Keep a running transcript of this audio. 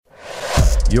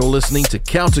You're listening to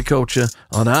Counterculture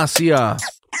on RCR.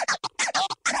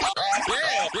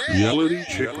 Reality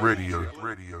Check Radio.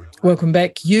 Welcome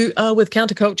back. You are with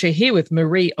Counterculture here with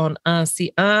Marie on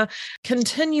RCR,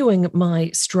 continuing my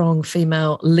Strong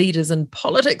Female Leaders in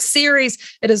Politics series.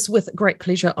 It is with great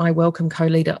pleasure I welcome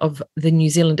co-leader of the New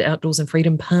Zealand Outdoors and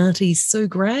Freedom Party, Sue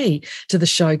Gray, to the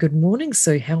show. Good morning,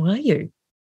 Sue. How are you?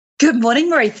 Good morning,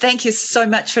 Marie. Thank you so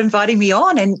much for inviting me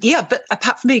on. And yeah, but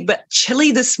apart from being a bit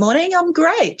chilly this morning, I'm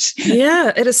great.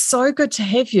 Yeah, it is so good to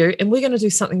have you. And we're going to do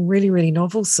something really, really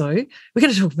novel, Sue. We're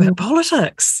going to talk about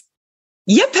politics.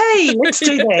 Yippee! Let's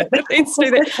do that. Let's do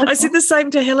that. I said the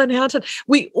same to Helen Houghton.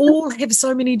 We all have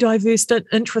so many diverse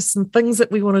interests and things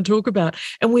that we want to talk about.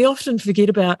 And we often forget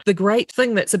about the great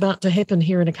thing that's about to happen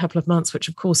here in a couple of months, which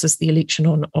of course is the election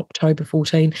on October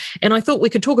 14. And I thought we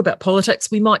could talk about politics.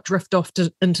 We might drift off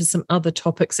into some other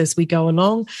topics as we go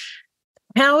along.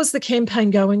 How is the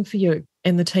campaign going for you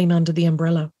and the team under the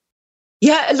umbrella?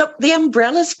 Yeah, look, the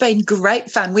umbrella's been great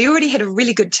fun. We already had a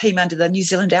really good team under the New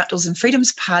Zealand Outdoors and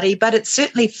Freedoms Party, but it's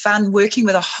certainly fun working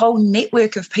with a whole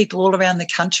network of people all around the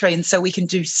country. And so we can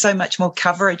do so much more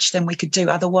coverage than we could do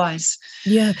otherwise.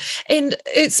 Yeah, and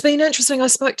it's been interesting. I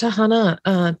spoke to Hannah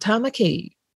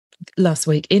Tamaki last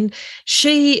week, and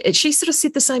she sort of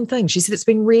said the same thing. She said it's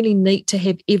been really neat to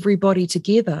have everybody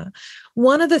together.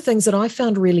 One of the things that I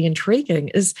found really intriguing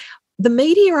is the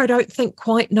media, I don't think,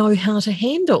 quite know how to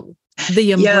handle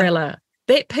the umbrella.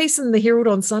 Yeah. That piece in the Herald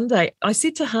on Sunday, I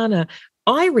said to Hannah,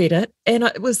 I read it and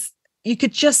you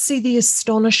could just see the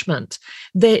astonishment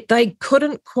that they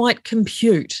couldn't quite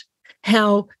compute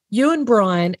how you and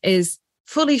Brian, as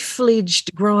fully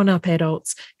fledged grown-up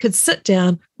adults, could sit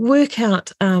down, work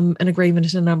out an agreement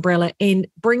at an umbrella and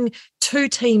bring two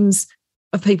teams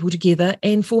of people together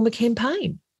and form a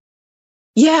campaign.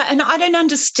 Yeah, and I don't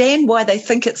understand why they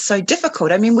think it's so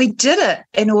difficult. I mean, we did it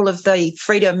in all of the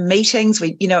freedom meetings.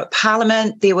 At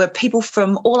Parliament, there were people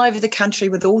from all over the country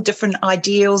with all different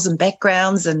ideals and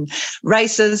backgrounds and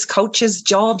races, cultures,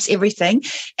 jobs, everything.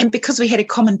 And because we had a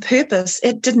common purpose,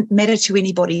 it didn't matter to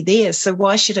anybody there. So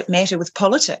why should it matter with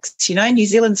politics? New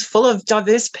Zealand's full of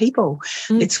diverse people.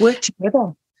 Let's work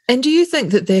together. And do you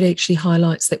think that actually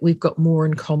highlights that we've got more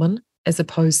in common as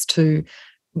opposed to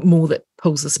more that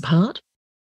pulls us apart?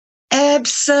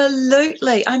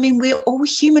 Absolutely. I mean, we're all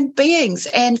human beings.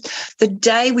 And the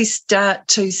day we start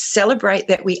to celebrate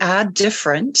that we are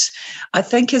different, I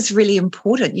think is really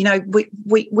important.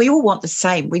 We all want the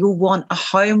same. We all want a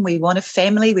home. We want a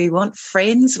family. We want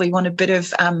friends. We want a bit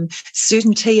of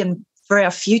certainty and for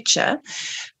our future.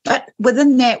 But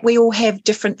within that, we all have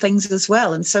different things as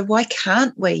well. And so why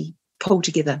can't we pull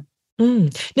together? Now,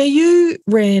 you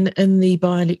ran in the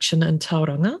by-election in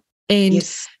Tauranga, and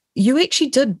yes. You actually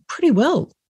did pretty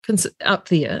well up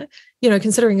there,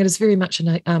 considering it is very much a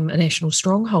national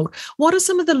stronghold. What are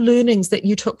some of the learnings that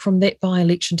you took from that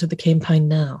by-election to the campaign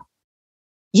now?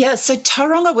 Yeah, so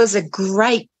Tauranga was a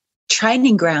great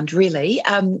training ground, really.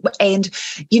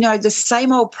 The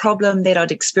same old problem that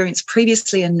I'd experienced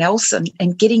previously in Nelson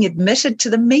and getting admitted to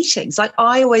the meetings. Like,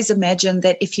 I always imagined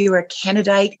that if you were a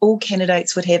candidate, all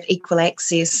candidates would have equal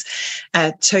access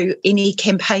to any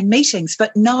campaign meetings.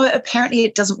 But no, apparently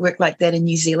it doesn't work like that in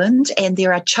New Zealand. And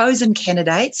there are chosen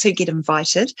candidates who get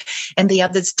invited and the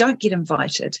others don't get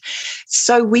invited.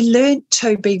 So we learned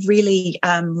to be really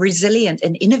resilient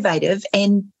and innovative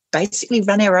and basically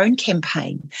run our own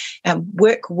campaign,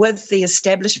 work with the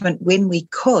establishment when we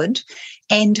could,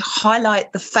 and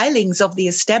highlight the failings of the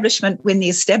establishment when the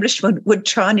establishment would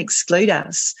try and exclude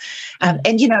us.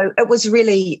 It was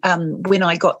really, when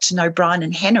I got to know Brian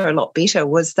and Hannah a lot better,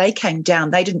 was they came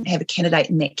down. They didn't have a candidate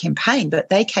in that campaign, but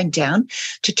they came down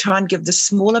to try and give the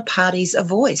smaller parties a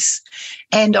voice.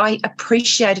 And I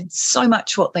appreciated so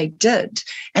much what they did.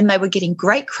 And they were getting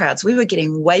great crowds. We were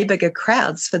getting way bigger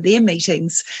crowds for their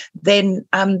meetings than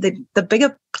the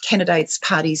bigger candidates'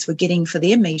 parties were getting for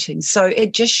their meetings. So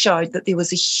it just showed that there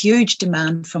was a huge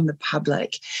demand from the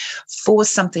public for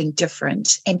something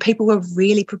different, and people were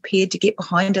really prepared to get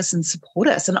behind us and support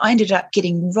us. And I ended up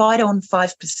getting right on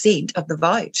 5% of the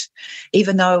vote,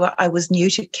 even though I was new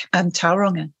to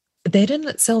Tauranga. That in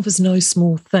itself is no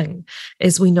small thing,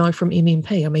 as we know from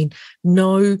MMP. I mean,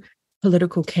 no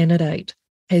political candidate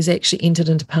has actually entered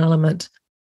into Parliament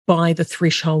by the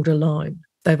threshold alone.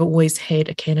 They've always had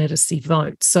a candidacy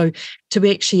vote. So to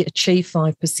actually achieve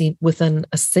 5% within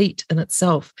a seat in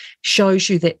itself shows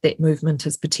you that that movement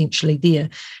is potentially there.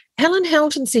 Helen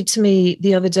Houghton said to me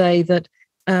the other day that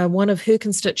one of her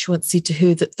constituents said to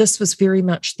her that this was very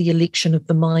much the election of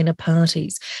the minor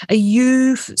parties. Are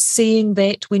you seeing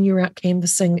that when you're out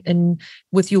canvassing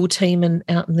with your team and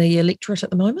out in the electorate at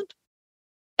the moment?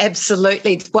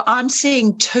 Absolutely. Well, I'm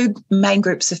seeing two main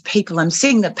groups of people. I'm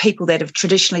seeing the people that have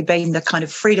traditionally been the kind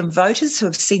of freedom voters who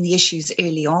have seen the issues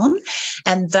early on,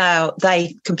 and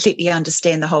they completely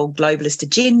understand the whole globalist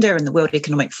agenda and the World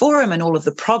Economic Forum and all of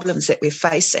the problems that we're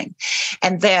facing.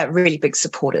 And they're really big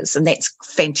supporters, and that's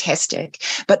fantastic.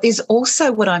 But there's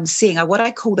also what I'm seeing, are what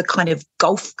I call the kind of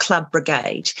golf club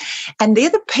brigade. And they're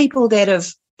the people that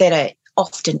are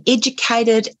often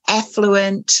educated,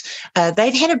 affluent.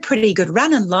 They've had a pretty good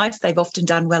run in life. They've often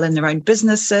done well in their own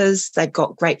businesses. They've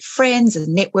got great friends and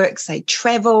networks. They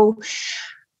travel.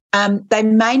 They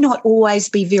may not always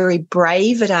be very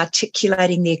brave at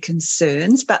articulating their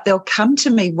concerns, but they'll come to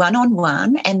me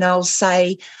one-on-one and they'll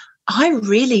say, I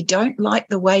really don't like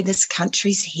the way this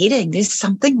country's heading. There's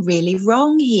something really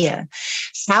wrong here.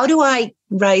 How do I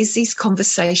raise these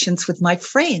conversations with my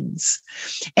friends?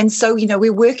 And so,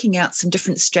 we're working out some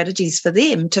different strategies for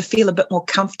them to feel a bit more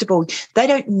comfortable. They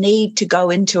don't need to go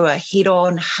into a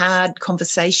head-on, hard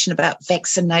conversation about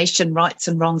vaccination, rights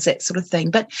and wrongs, that sort of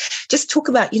thing, but just talk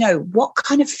about, what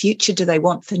kind of future do they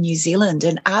want for New Zealand?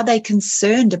 And are they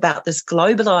concerned about this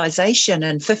globalisation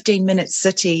and 15-minute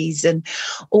cities and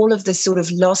all of the sort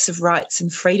of loss of rights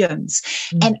and freedoms?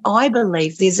 And I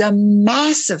believe there's a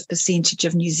massive percentage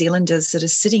of New Zealanders that are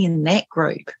sitting in that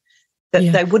group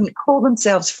that they wouldn't call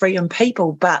themselves freedom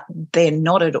people, but they're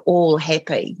not at all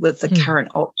happy with the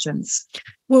current options.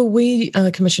 Well, we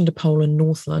commissioned a poll in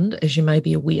Northland, as you may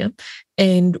be aware,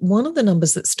 and one of the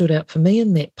numbers that stood out for me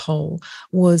in that poll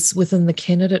was within the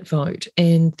candidate vote,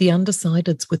 and the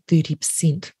undecideds were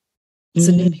 30%.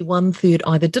 So nearly 1/3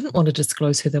 either didn't want to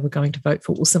disclose who they were going to vote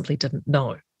for or simply didn't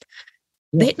know.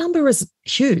 That number is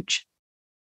huge.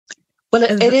 Well,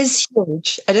 it is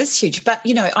huge. It is huge. But,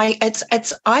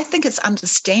 I think it's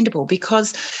understandable,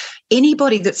 because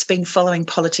anybody that's been following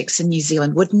politics in New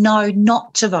Zealand would know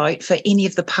not to vote for any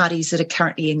of the parties that are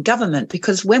currently in government,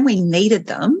 because when we needed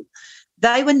them,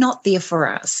 they were not there for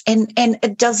us. And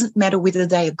it doesn't matter whether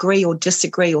they agree or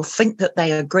disagree or think that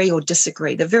they agree or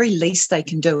disagree. The very least they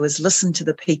can do is listen to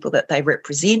the people that they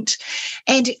represent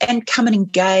and come and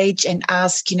engage and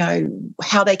ask,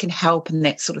 how they can help and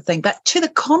that sort of thing. But to the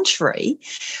contrary,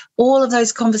 all of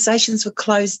those conversations were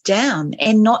closed down,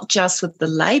 and not just with the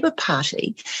Labour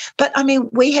Party. But,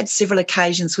 we had several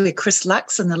occasions where Chris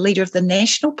Luxon, the leader of the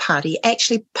National Party,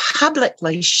 actually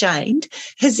publicly shamed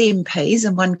his MPs,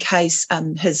 in one case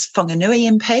his Whanganui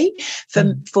MP,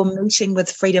 for meeting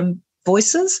with Freedom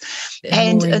Voices.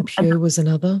 And Maureen Pugh was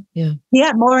another,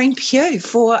 Maureen Pugh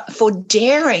for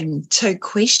daring to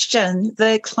question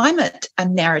the climate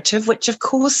narrative, which, of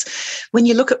course, when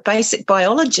you look at basic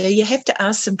biology, you have to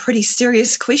ask some pretty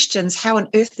serious questions, how on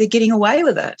earth they're getting away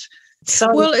with it.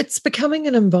 So, well, it's becoming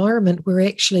an environment where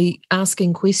actually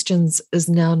asking questions is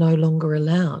now no longer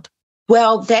allowed.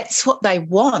 Well, that's what they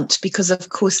want, because, of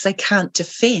course, they can't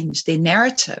defend their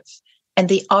narrative. And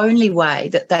the only way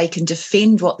that they can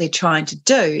defend what they're trying to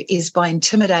do is by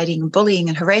intimidating and bullying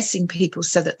and harassing people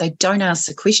so that they don't ask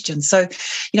the question. So,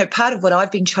 part of what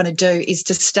I've been trying to do is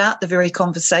to start the very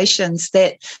conversations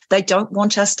that they don't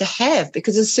want us to have,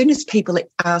 because as soon as people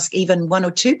ask even one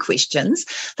or two questions,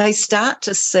 they start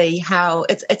to see how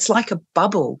it's like a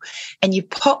bubble, and you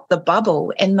pop the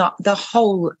bubble and the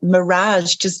whole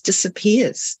mirage just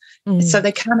disappears. So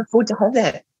they can't afford to have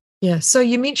that. Yeah, so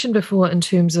you mentioned before in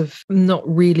terms of not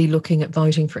really looking at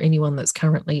voting for anyone that's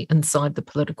currently inside the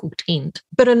political tent.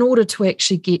 But in order to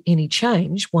actually get any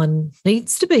change, one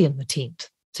needs to be in the tent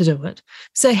to do it.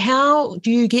 So how do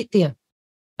you get there?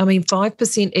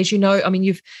 5%, as you know,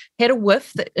 you've had a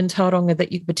whiff that in Tauranga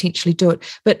that you could potentially do it.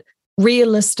 But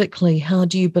realistically, how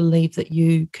do you believe that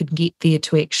you could get there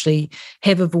to actually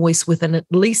have a voice within at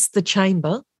least the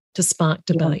chamber to spark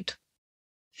debate?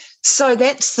 So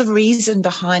that's the reason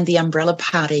behind the umbrella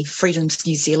party, Freedoms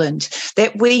New Zealand,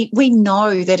 that we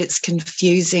know that it's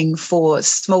confusing for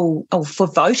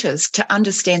voters to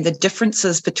understand the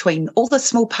differences between all the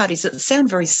small parties that sound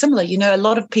very similar. A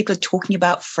lot of people are talking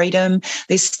about freedom.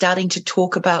 They're starting to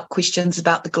talk about questions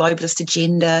about the globalist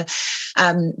agenda.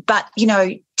 But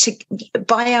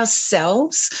by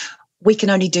ourselves, we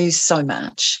can only do so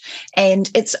much.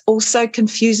 And it's also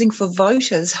confusing for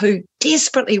voters who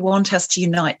desperately want us to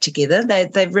unite together.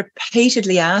 They're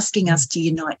repeatedly asking us to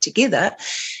unite together.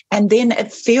 And then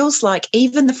it feels like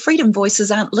even the freedom voices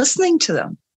aren't listening to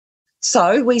them.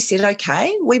 So we said,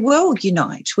 okay, we will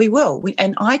unite. We will.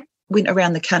 And I went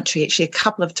around the country actually a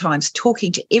couple of times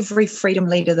talking to every freedom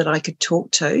leader that I could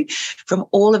talk to from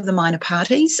all of the minor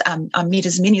parties. I met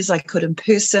as many as I could in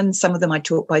person. Some of them I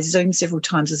talked by Zoom several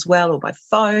times as well, or by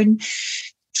phone,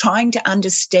 trying to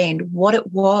understand what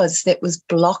it was that was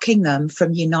blocking them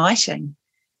from uniting.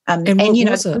 And what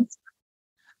was it?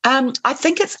 I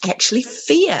think it's actually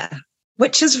fear,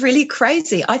 which is really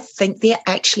crazy. I think they're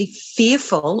actually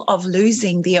fearful of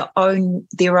losing their own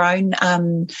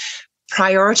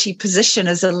priority position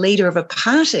as a leader of a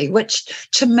party, which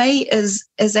to me is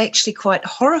actually quite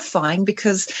horrifying,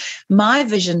 because my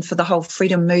vision for the whole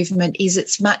freedom movement is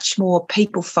it's much more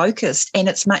people focused, and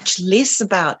it's much less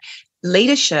about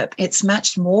leadership. It's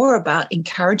much more about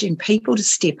encouraging people to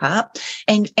step up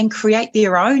and create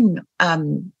their own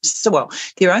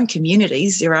their own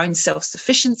communities, their own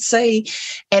self-sufficiency,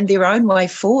 and their own way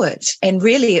forward. And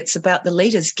really, it's about the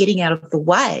leaders getting out of the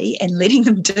way and letting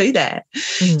them do that.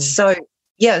 So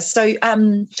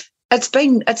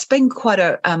it's been quite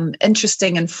a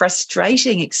interesting and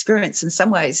frustrating experience in some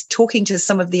ways, talking to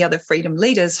some of the other freedom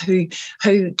leaders who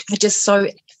are just so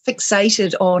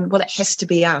fixated on, well, it has to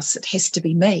be us, it has to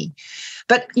be me.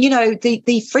 But,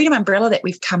 the freedom umbrella that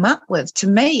we've come up with, to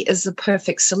me, is the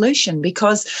perfect solution,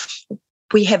 because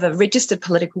we have a registered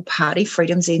political party,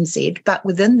 Freedom's NZ, but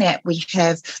within that we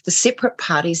have the separate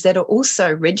parties that are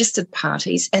also registered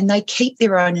parties, and they keep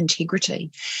their own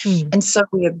integrity. And so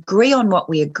we agree on what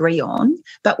we agree on,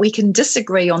 but we can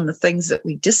disagree on the things that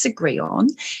we disagree on.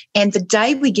 And the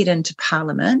day we get into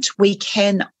Parliament, we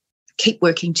can keep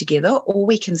working together, or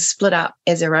we can split up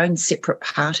as our own separate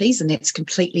parties, and that's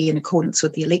completely in accordance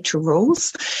with the electoral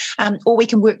rules, or we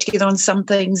can work together on some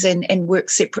things and work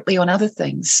separately on other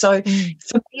things. So for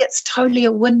me, it's totally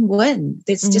a win-win.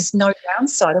 There's just no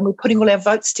downside, and we're putting all our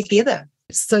votes together.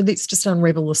 So let's just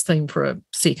unravel this theme for a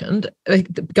second.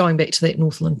 Going back to that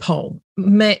Northland poll,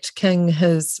 Matt King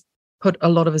has put a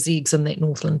lot of his eggs in that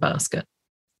Northland basket.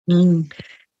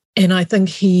 And I think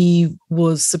he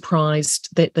was surprised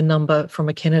that the number from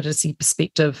a candidacy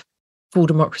perspective for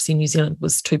Democracy New Zealand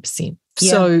was 2%.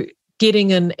 Yeah. So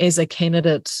getting in as a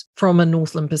candidate from a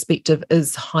Northland perspective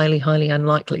is highly, highly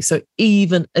unlikely. So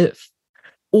even if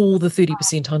all the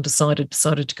 30% undecided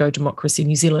decided to go Democracy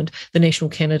New Zealand, the national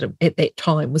candidate at that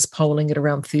time was polling at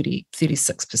around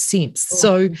 36%.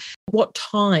 So what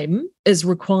time is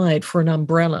required for an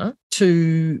umbrella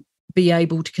to be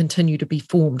able to continue to be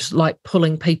formed, like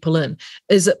pulling people in?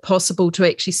 Is it possible to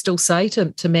actually still say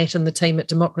to Matt and the team at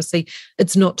Democracy,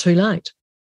 it's not too late?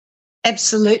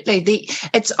 Absolutely.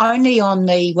 It's only on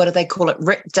the, what do they call it,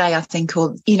 RIP Day, I think,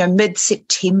 or,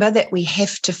 mid-September, that we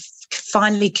have to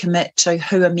finally commit to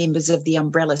who are members of the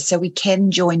umbrella, so we can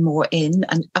join more in.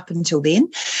 And up until then,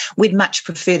 we'd much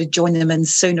prefer to join them in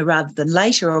sooner rather than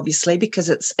later, obviously, because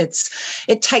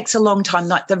it takes a long time.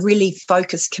 Like, the really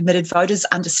focused, committed voters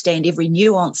understand every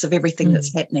nuance of everything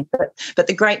that's happening, but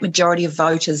the great majority of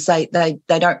voters, they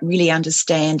don't really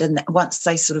understand. And once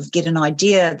they sort of get an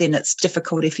idea, then it's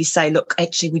difficult if you say, look,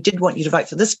 actually, we did want you to vote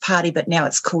for this party, but now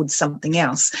it's called something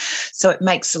else. So it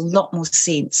makes a lot more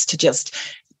sense to just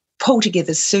pull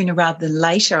together sooner rather than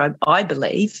later, I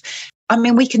believe. I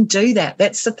mean, we can do that.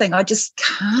 That's the thing. I just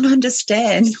can't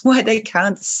understand why they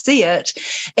can't see it,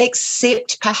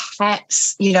 except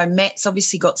perhaps, Matt's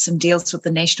obviously got some deals with the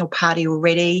National Party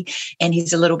already, and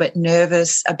he's a little bit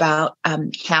nervous about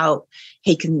how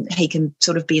he can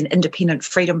sort of be an independent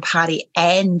Freedom Party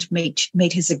and meet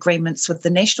his agreements with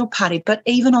the National Party. But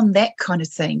even on that kind of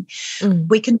thing,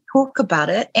 we can talk about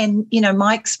it. And,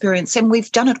 my experience, and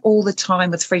we've done it all the time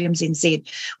with Freedom's NZ,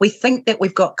 we think that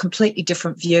we've got completely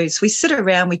different views. We sit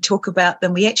around, we talk about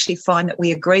them, we actually find that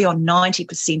we agree on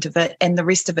 90% of it, and the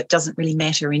rest of it doesn't really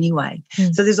matter anyway.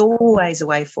 So there's always a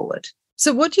way forward.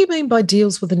 So what do you mean by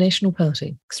deals with the National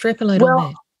Party? Extrapolate on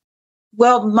that.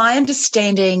 Well, my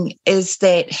understanding is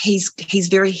that he's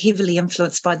very heavily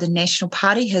influenced by the National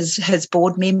Party. His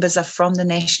board members are from the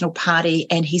National Party,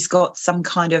 and he's got some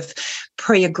kind of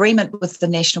pre-agreement with the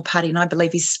National Party, and I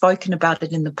believe he's spoken about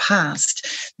it in the past,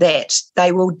 that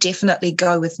they will definitely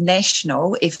go with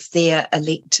National if they're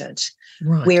elected.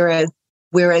 Right.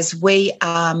 Whereas we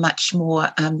are much more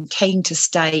keen to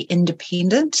stay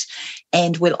independent,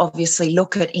 and we'll obviously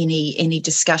look at any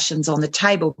discussions on the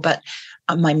table, but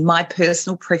my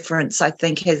personal preference, I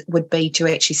think, would be to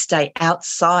actually stay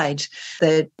outside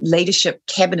the leadership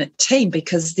cabinet team,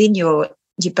 because then you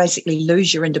basically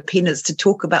lose your independence to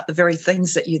talk about the very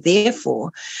things that you're there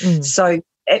for. So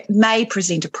it may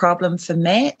present a problem for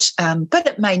Matt, but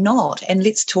it may not. And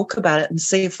let's talk about it and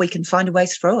see if we can find a way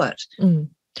through it.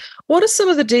 What are some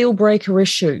of the deal breaker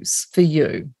issues for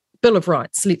you? Bill of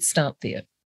Rights, let's start there.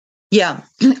 Yeah.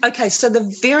 Okay. So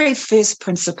the very first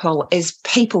principle is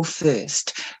people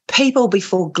first, people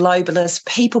before globalists,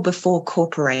 people before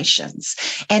corporations.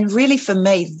 And really, for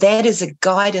me, that is a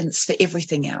guidance for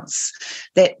everything else,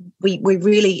 that we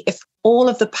really, if all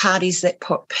of the parties that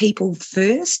put people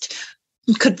first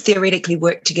could theoretically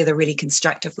work together really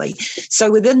constructively.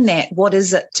 So within that, what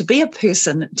is it to be a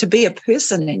person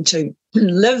and to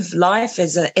live life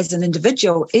as an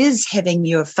individual is having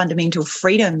your fundamental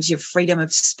freedoms, your freedom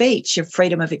of speech, your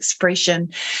freedom of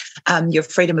expression, your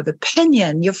freedom of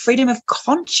opinion, your freedom of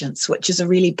conscience, which is a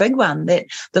really big one, that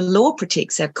the law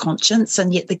protects our conscience,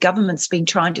 and yet the government's been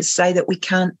trying to say that we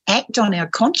can't act on our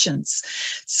conscience.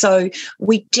 So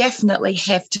we definitely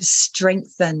have to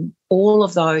strengthen all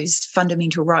of those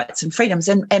fundamental rights and freedoms.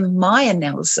 And my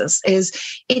analysis is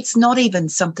it's not even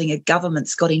something a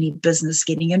government's got any business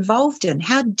getting involved in.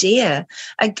 How dare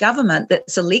a government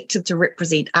that's elected to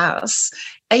represent us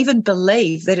even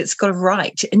believe that it's got a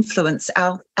right to influence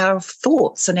our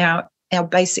thoughts and our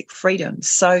basic freedoms?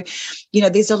 So,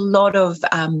 there's a lot of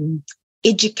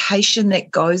education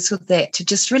that goes with that to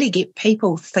just really get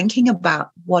people thinking about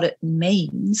what it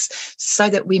means so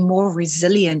that we're more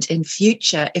resilient in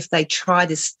future if they try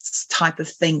this type of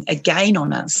thing again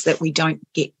on us, that we don't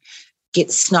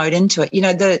get snowed into it.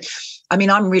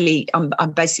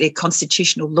 I'm basically a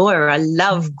constitutional lawyer. I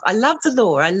love the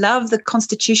law. I love the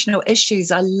constitutional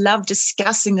issues. I love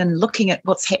discussing and looking at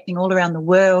what's happening all around the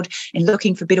world and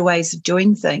looking for better ways of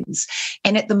doing things.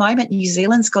 And at the moment, New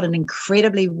Zealand's got an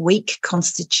incredibly weak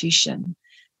constitution.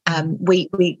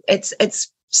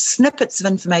 It's snippets of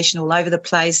information all over the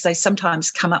place. They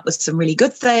sometimes come up with some really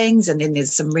good things, and then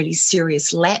there's some really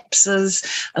serious lapses.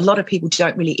 A lot of people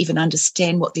don't really even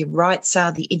understand what their rights are.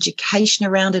 The education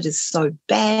around it is so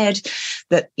bad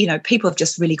that, people have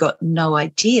just really got no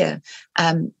idea.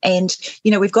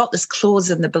 We've got this clause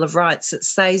in the Bill of Rights that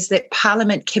says that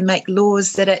Parliament can make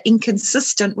laws that are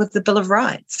inconsistent with the Bill of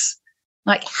Rights.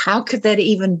 Like, how could that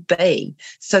even be?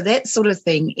 So that sort of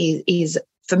thing is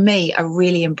for me, a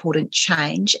really important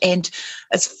change. And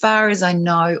as far as I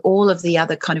know, all of the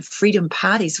other kind of freedom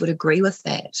parties would agree with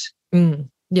that.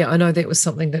 Yeah, I know that was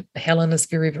something that Helen is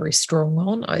very, very strong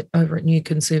on over at New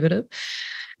Conservative.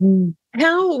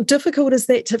 How difficult is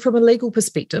that from a legal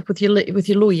perspective, with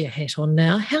your lawyer hat on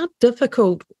now? How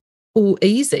difficult or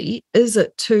easy is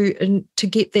it to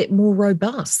get that more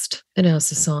robust in our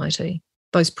society,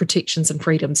 those protections and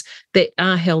freedoms that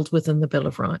are held within the Bill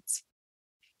of Rights?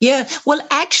 Yeah, well,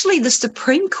 actually, the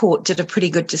Supreme Court did a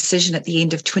pretty good decision at the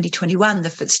end of 2021,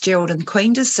 the Fitzgerald and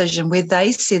Queen decision, where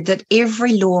they said that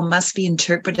every law must be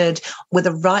interpreted with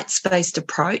a rights-based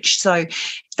approach. So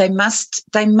they must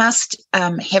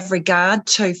have regard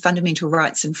to fundamental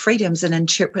rights and freedoms and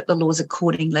interpret the laws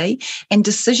accordingly, and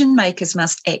decision makers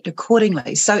must act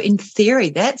accordingly. So in theory,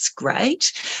 that's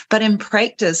great, but in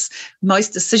practice, most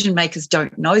decision makers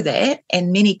don't know that,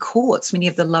 and many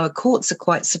of the lower courts are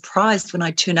quite surprised when I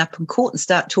turn up in court and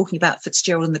start talking about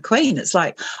Fitzgerald and the Queen. It's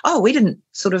like, oh, we didn't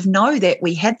sort of know that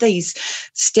we had these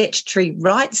statutory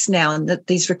rights now and that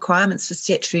these requirements for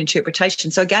statutory interpretation.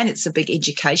 So again, it's a big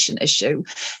education issue.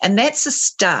 And that's a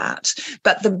start.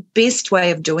 But the best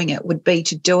way of doing it would be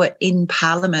to do it in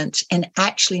Parliament and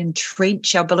actually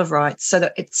entrench our Bill of Rights so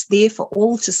that it's there for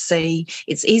all to see.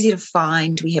 It's easy to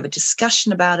find. We have a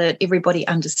discussion about it. Everybody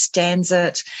understands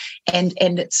it. And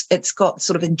it's got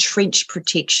sort of entrenched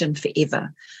protection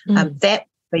forever. That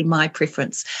be my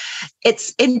preference.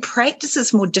 It's in practice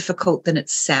is more difficult than it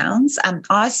sounds.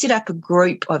 I set up a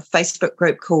Facebook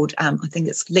group called, I think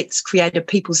it's Let's Create a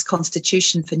People's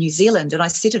Constitution for New Zealand. And I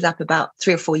set it up about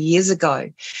 3 or 4 years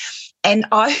ago. And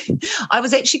I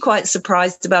was actually quite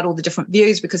surprised about all the different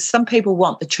views, because some people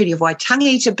want the Treaty of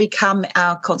Waitangi to become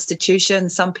our constitution.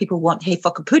 Some people want He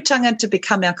Whakaputanga to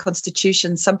become our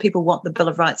constitution. Some people want the Bill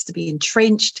of Rights to be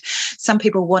entrenched. Some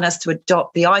people want us to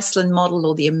adopt the Iceland model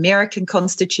or the American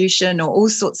constitution or all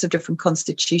sorts of different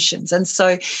constitutions. And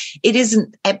so it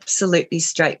isn't absolutely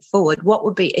straightforward. What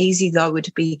would be easy, though,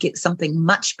 would be to get something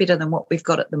much better than what we've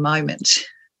got at the moment.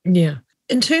 Yeah.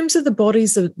 In terms of the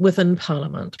bodies within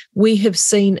Parliament, we have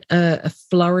seen a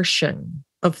flourishing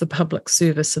of the public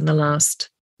service in the last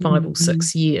 5 or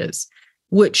 6 years,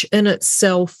 which in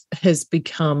itself has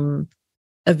become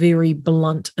a very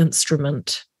blunt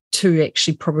instrument to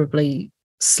actually probably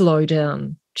slow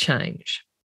down change.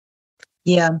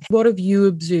 Yeah. What have you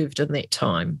observed in that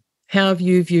time? How have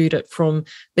you viewed it from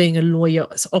being a lawyer,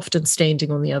 often standing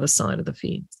on the other side of the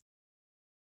fence?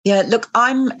 Yeah, look,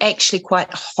 I'm actually quite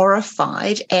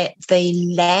horrified at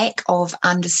the lack of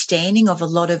understanding of a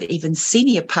lot of even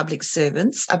senior public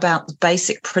servants about the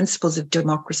basic principles of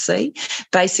democracy,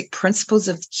 basic principles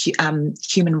of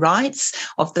human rights,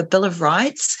 of the Bill of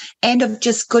Rights, and of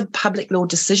just good public law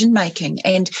decision making.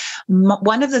 And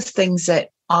one of the things that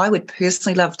I would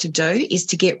personally love to do is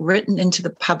to get written into the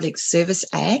Public Service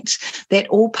Act that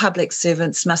all public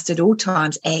servants must at all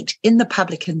times act in the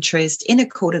public interest in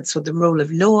accordance with the rule of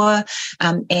law,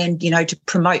 and, to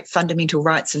promote fundamental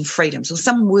rights and freedoms, or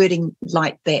some wording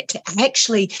like that, to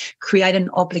actually create an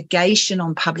obligation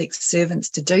on public servants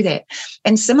to do that.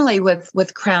 And similarly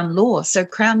with Crown Law. So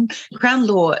Crown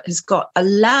Law has got a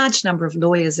large number of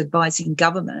lawyers advising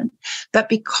government, but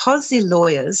because they're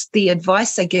lawyers, the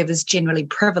advice they give is generally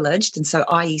privileged, and so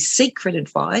i.e. secret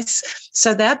advice.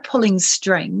 So they're pulling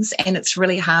strings, and it's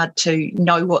really hard to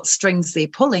know what strings they're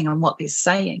pulling and what they're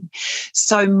saying.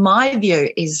 So my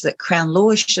view is that Crown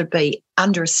Law should be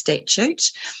under a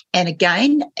statute, and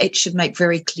again, it should make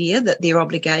very clear that their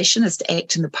obligation is to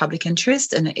act in the public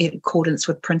interest in accordance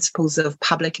with principles of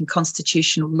public and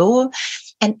constitutional law,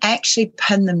 and actually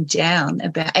pin them down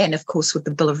and of course with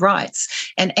the Bill of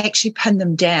Rights, and actually pin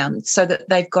them down so that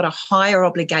they've got a higher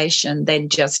obligation than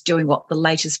just doing what the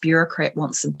latest bureaucrat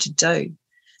wants them to do.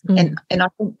 And I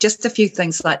think just a few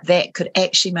things like that could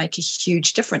actually make a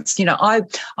huge difference.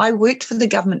 I worked for the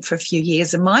government for a few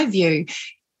years, and my view,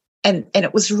 and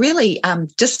it was really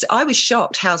I was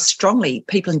shocked how strongly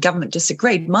people in government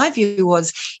disagreed. My view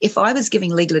was, if I was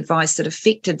giving legal advice that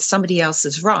affected somebody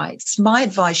else's rights, my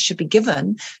advice should be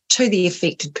given to the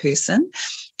affected person.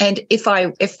 And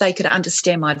if they could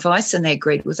understand my advice and they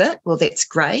agreed with it, well, that's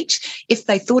great. If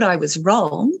they thought I was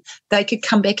wrong, they could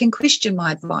come back and question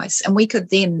my advice, and we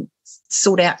could then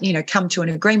sort out, come to an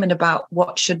agreement about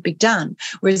what should be done.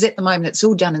 Whereas at the moment, it's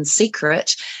all done in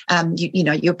secret.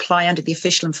 You apply under the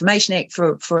Official Information Act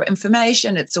for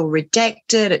information. It's all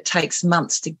redacted. It takes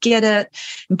months to get it.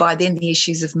 And by then, the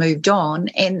issues have moved on.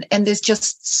 And there's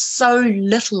just so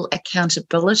little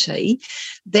accountability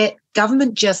that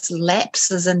government just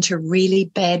lapses into really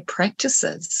bad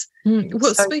practices.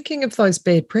 Well, speaking of those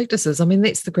bad practices, I mean,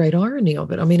 that's the great irony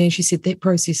of it. I mean, as you said, that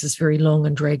process is very long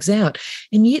and drags out,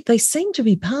 and yet they seem to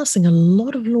be passing a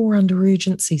lot of law under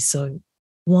urgency soon.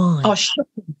 Why? Oh,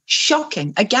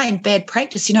 shocking. Again, bad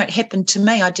practice. It happened to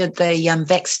me. I did the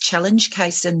Vax Challenge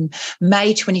case in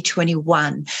May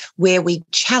 2021, where we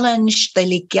challenged the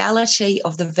legality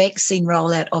of the vaccine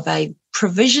rollout of a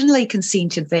provisionally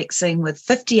consented vaccine with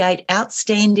 58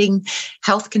 outstanding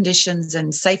health conditions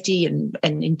and safety and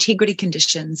integrity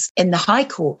conditions in the High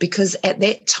Court, because at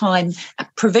that time, a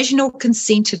provisional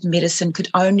consented medicine could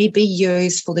only be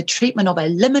used for the treatment of a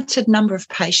limited number of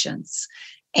patients.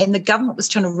 And the government was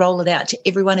trying to roll it out to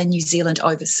everyone in New Zealand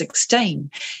over 16.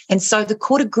 And so the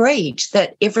court agreed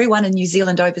that everyone in New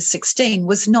Zealand over 16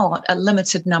 was not a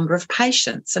limited number of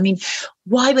patients. I mean,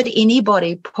 why would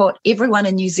anybody put everyone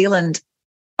in New Zealand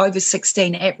over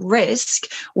 16 at risk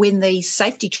when the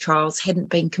safety trials hadn't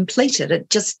been completed? It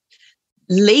just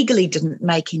legally didn't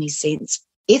make any sense.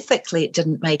 Ethically, it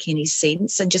didn't make any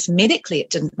sense, and just medically, it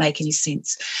didn't make any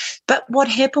sense. But what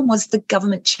happened was the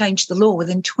government changed the law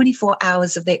within 24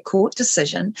 hours of that court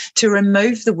decision to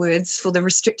remove the words "for the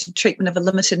restricted treatment of a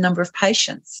limited number of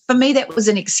patients." For me, that was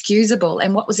inexcusable.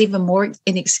 And what was even more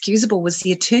inexcusable was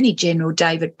the Attorney General,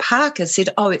 David Parker, said,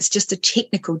 "Oh, it's just a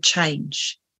technical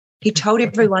change." He told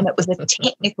everyone it was a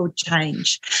technical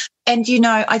change. And,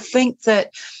 I think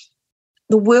that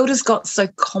the world has got so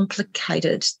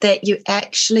complicated that you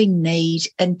actually need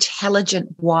intelligent,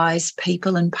 wise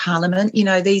people in Parliament.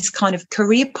 These kind of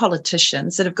career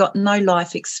politicians that have got no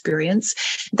life experience.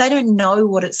 They don't know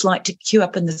what it's like to queue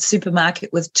up in the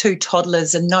supermarket with 2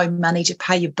 toddlers and no money to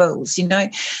pay your bills.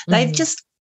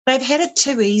 They've had it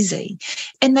too easy,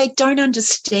 and they don't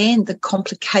understand the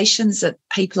complications that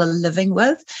people are living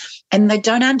with, and they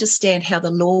don't understand how the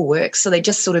law works. So they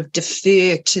just sort of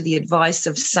defer to the advice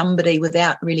of somebody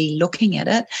without really looking at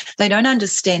it. They don't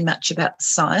understand much about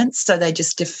science, so they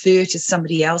just defer to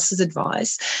somebody else's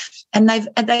advice. And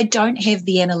they don't have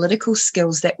the analytical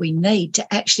skills that we need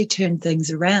to actually turn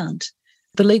things around.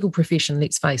 The legal profession,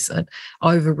 let's face it,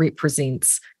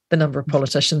 overrepresents the number of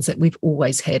politicians that we've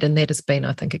always had, and that has been,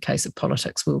 I think, a case of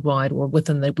politics worldwide, or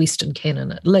within the Western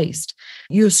canon at least.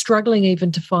 You're struggling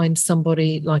even to find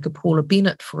somebody like a Paula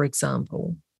Bennett, for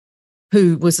example,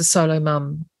 who was a solo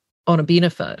mum on a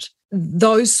benefit.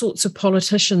 Those sorts of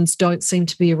politicians don't seem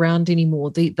to be around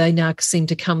anymore. They now seem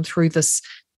to come through this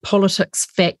politics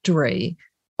factory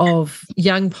of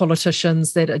young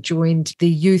politicians that are joined the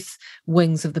youth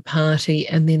wings of the party,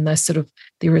 and then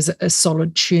there is a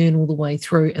solid churn all the way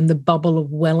through, and the bubble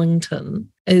of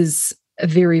Wellington is a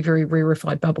very, very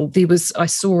rarefied bubble. I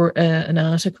saw an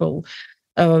article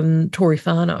on Tori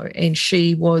Whanau, and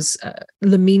she was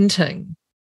lamenting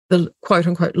the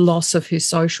quote-unquote loss of her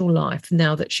social life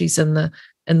now that she's in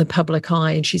the public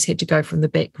eye, and she's had to go from the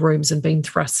back rooms and been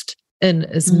thrust in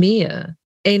as mayor.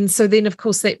 And so then, of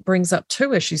course, that brings up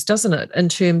two issues, doesn't it, in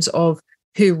terms of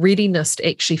her readiness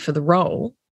actually for the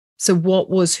role. So what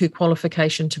was her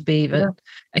qualification to be even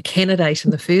a candidate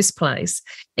in the first place?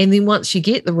 And then once you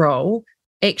get the role,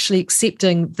 actually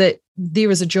accepting that there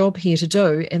is a job here to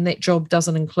do, and that job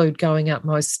doesn't include going out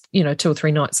most, 2 or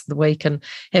 3 nights of the week and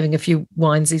having a few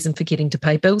winesies and forgetting to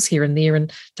pay bills here and there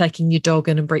and taking your dog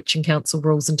in and breaching council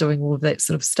rules and doing all of that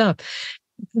sort of stuff.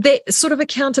 That sort of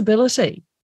accountability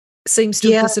seems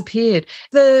to have disappeared.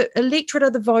 The electorate, are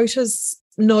the voters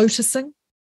noticing?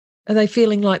 Are they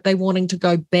feeling like they're wanting to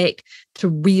go back to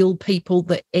real people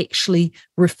that actually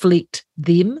reflect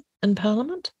them in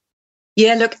Parliament?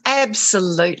 Yeah, look,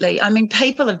 absolutely. I mean,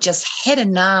 people have just had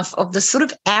enough of the sort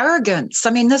of arrogance. I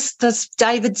mean, this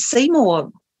David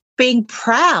Seymour being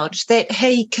proud that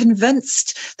he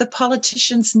convinced the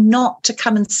politicians not to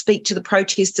come and speak to the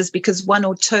protesters because 1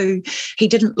 or 2 he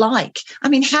didn't like. I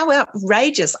mean, how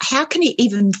outrageous. How can he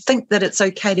even think that it's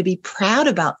okay to be proud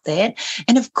about that?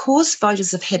 And of course,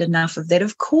 voters have had enough of that.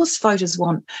 Of course, voters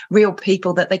want real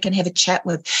people that they can have a chat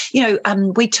with.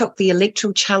 We took the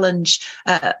electoral challenge,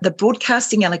 the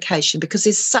broadcasting allocation, because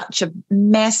there's such a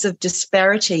massive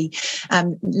disparity.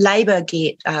 Labor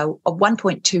get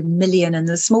 1.2 million and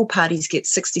the small parties get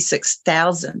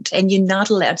 66,000, and you're not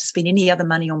allowed to spend any other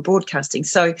money on broadcasting.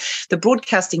 So the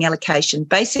broadcasting allocation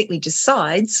basically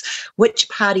decides which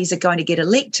parties are going to get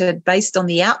elected based on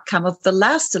the outcome of the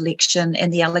last election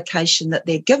and the allocation that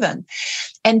they're given.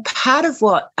 And part of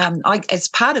what, as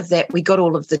part of that, we got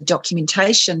all of the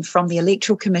documentation from the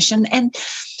Electoral Commission, and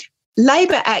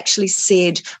Labor actually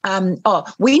said,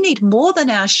 we need more than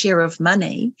our share of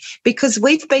money because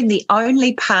we've been the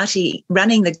only party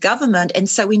running the government, and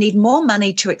so we need more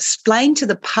money to explain to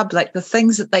the public the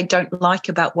things that they don't like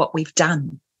about what we've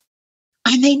done.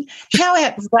 I mean, how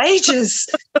outrageous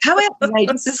is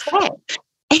that?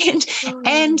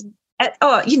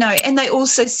 And they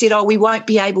also said, they won't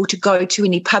be able to go to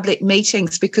any public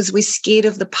meetings because we're scared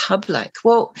of the public.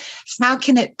 Well, how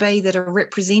can it be that a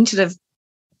representative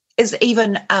is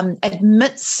even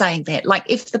admits saying that? Like,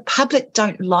 if the public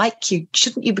don't like you,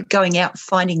 shouldn't you be going out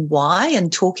finding why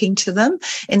and talking to them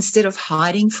instead of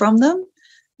hiding from them?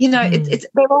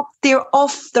 They're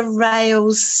off the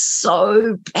rails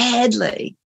so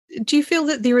badly. Do you feel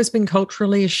that there has been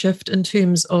culturally a shift in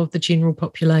terms of the general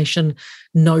population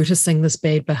noticing this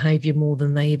bad behaviour more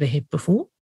than they ever have before?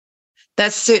 They're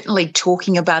certainly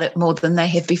talking about it more than they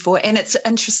have before. And it's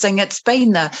interesting, it's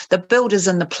been the builders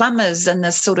and the plumbers and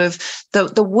the sort of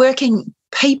the working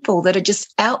people that are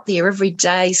just out there every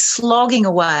day slogging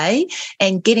away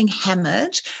and getting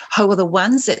hammered, who are the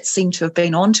ones that seem to have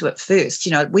been onto it first.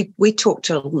 We talked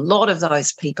to a lot of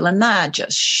those people and they're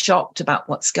just shocked about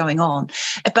what's going on.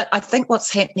 But I think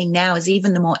what's happening now is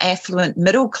even the more affluent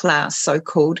middle class,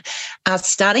 so-called, are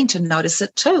starting to notice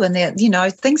it too. And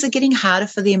things are getting harder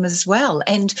for them as well.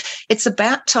 And it's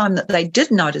about time that they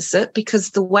did notice it,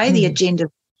 because the way the agenda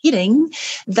heading,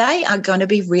 they are going to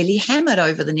be really hammered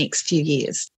over the next few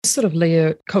years. Sort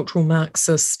of cultural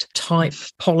Marxist type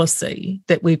policy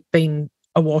that we've been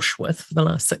awash with for the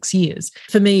last 6 years,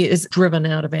 for me, is driven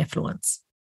out of affluence.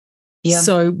 Yeah.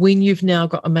 So when you've now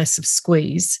got a massive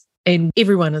squeeze and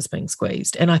everyone is being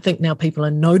squeezed, and I think now people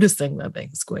are noticing they're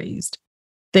being squeezed,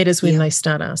 that is when they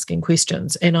start asking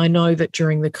questions. And I know that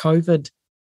during the COVID,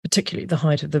 particularly the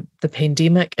height of the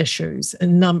pandemic issues, a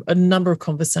number of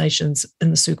conversations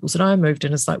in the circles that I moved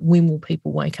in is like, when will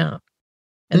people wake up?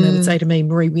 And they would say to me,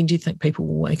 Marie, when do you think people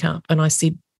will wake up? And I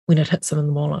said, when it hits them in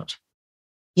the wallet.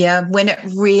 Yeah, when it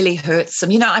really hurts them.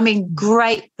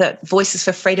 Great that Voices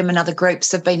for Freedom and other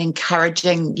groups have been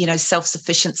encouraging,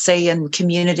 self-sufficiency and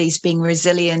communities being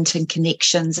resilient and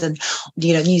connections. And,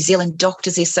 New Zealand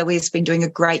Doctors SOE has been doing a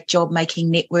great job making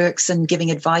networks and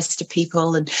giving advice to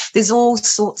people. And there's all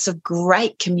sorts of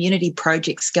great community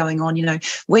projects going on.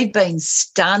 We've been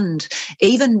stunned.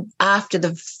 Even after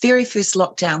the very first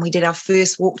lockdown, we did our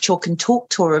first walk, chalk and talk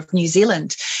tour of New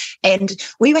Zealand. And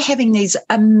we were having these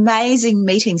amazing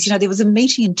meetings. There was a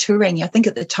meeting in Turing. I think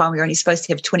at the time we were only supposed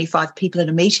to have 25 people in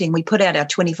a meeting. We put out our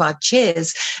 25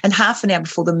 chairs, and half an hour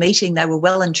before the meeting, they were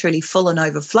well and truly full and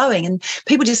overflowing. And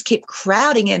people just kept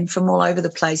crowding in from all over the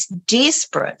place,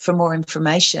 desperate for more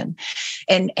information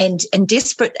and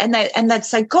desperate. And they'd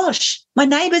say, gosh, my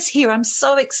neighbour's here. I'm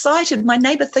so excited. My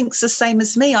neighbour thinks the same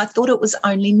as me. I thought it was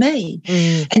only me.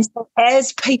 And so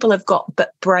as people have got a bit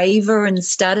braver and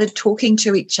started talking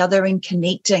to each other and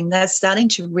connecting, they're starting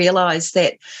to realise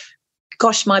that,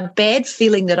 gosh, my bad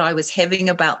feeling that I was having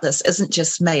about this isn't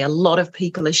just me. A lot of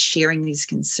people are sharing these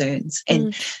concerns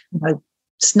and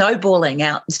snowballing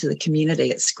out into the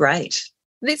community. It's great.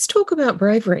 Let's talk about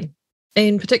bravery.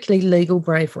 and particularly legal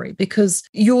bravery, because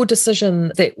your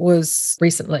decision that was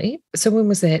recently, so when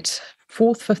was that?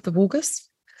 4th, 5th of August?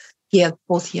 Yeah,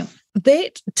 4th year.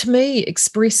 That, to me,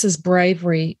 expresses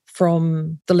bravery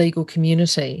from the legal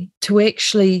community to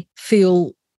actually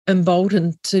feel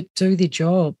emboldened to do their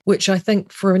job, which I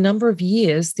think for a number of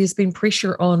years there's been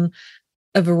pressure on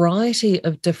a variety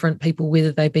of different people,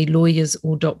 whether they be lawyers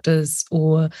or doctors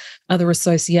or other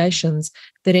associations,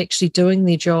 that actually doing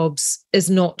their jobs is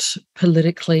not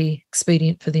politically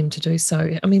expedient for them to do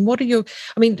so. I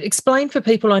mean, explain for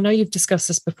people, I know you've discussed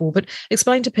this before, but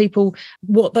explain to people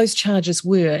what those charges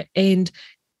were and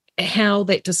how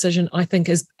that decision, I think,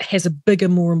 has a bigger,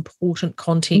 more important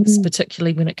context,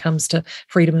 particularly when it comes to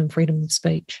freedom and freedom of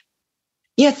speech.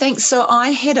 Yeah, thanks. So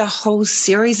I had a whole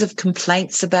series of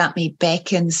complaints about me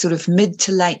back in sort of mid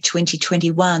to late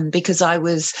 2021 because I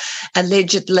was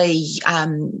allegedly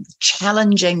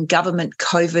challenging government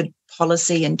COVID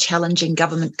policy and challenging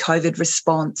government COVID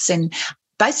response and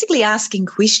basically asking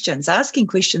questions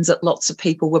that lots of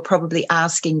people were probably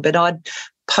asking, but I'd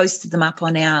posted them up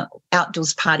on our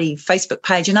Outdoors Party Facebook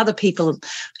page, and other people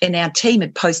in our team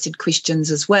had posted questions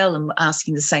as well and were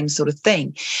asking the same sort of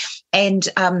thing. And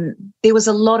there was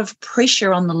a lot of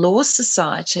pressure on the Law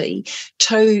Society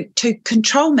to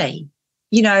control me.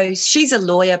 You know, she's a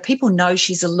lawyer. People know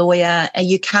she's a lawyer, and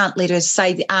you can't let her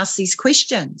ask these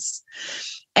questions.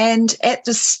 And at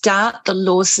the start, the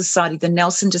Law Society, the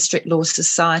Nelson District Law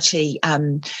Society,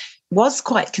 was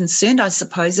quite concerned, I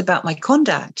suppose, about my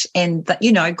conduct and that, you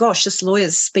know, gosh, this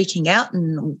lawyer's speaking out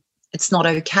and it's not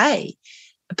okay.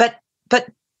 But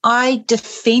I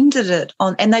defended it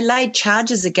and they laid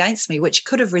charges against me, which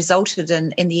could have resulted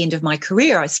in the end of my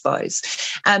career, I suppose.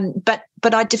 But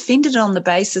I defended it on the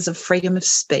basis of freedom of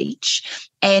speech,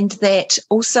 and that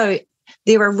also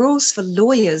there are rules for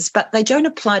lawyers, but they don't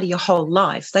apply to your whole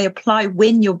life. They apply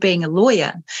when you're being a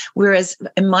lawyer. Whereas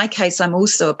in my case, I'm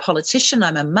also a politician.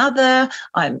 I'm a mother.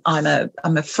 I'm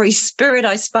a free spirit,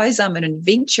 I suppose. I'm an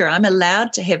adventurer. I'm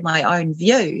allowed to have my own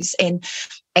views, and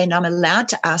I'm allowed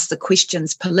to ask the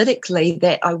questions politically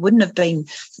that I wouldn't have been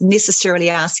necessarily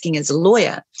asking as a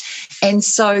lawyer. And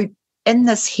so in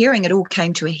this hearing, it all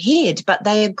came to a head, but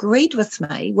they agreed with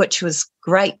me, which was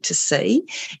great to see.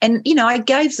 And, you know, I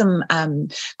gave them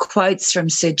quotes from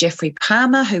Sir Geoffrey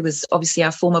Palmer, who was obviously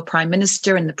our former Prime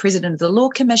Minister and the President of the Law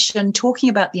Commission, talking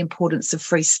about the importance of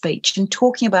free speech and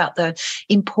talking about the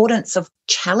importance of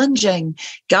challenging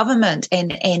government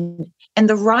and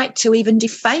the right to even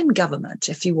defame government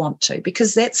if you want to,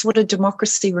 because that's what a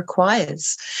democracy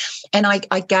requires. And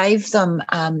I gave them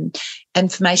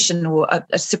information or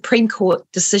a Supreme Court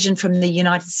decision from the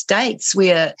United States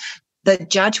where the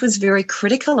judge was very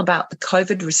critical about the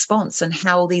COVID response and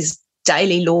how these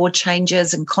daily law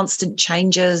changes and constant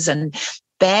changes and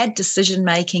bad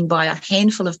decision-making by a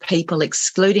handful of people,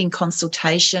 excluding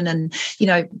consultation. And, you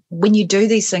know, when you do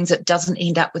these things, it doesn't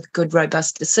end up with good,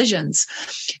 robust decisions.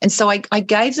 And so I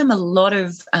gave them a lot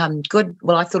of I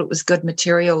thought it was good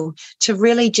material to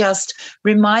really just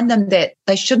remind them that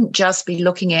they shouldn't just be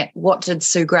looking at what did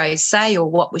Sue Gray say or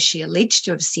what was she alleged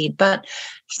to have said, but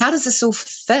how does this all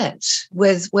fit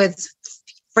with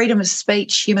freedom of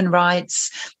speech, human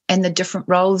rights, and the different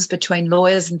roles between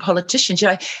lawyers and politicians? You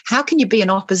know, how can you be an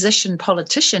opposition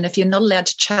politician if you're not allowed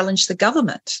to challenge the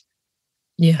government?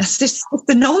 Yeah, it's just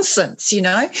the nonsense, you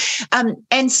know.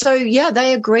 And so, yeah,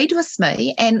 they agreed with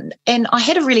me, and I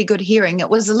had a really good hearing. It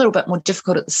was a little bit more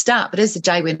difficult at the start, but as the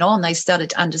day went on, they started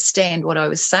to understand what I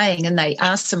was saying, and they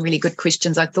asked some really good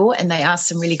questions, I thought, and they asked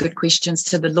some really good questions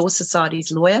to the Law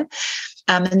Society's lawyer.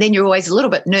 And then you're always a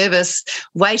little bit nervous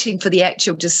waiting for the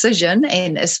actual decision,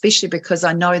 and especially because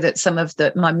I know that some of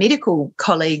my medical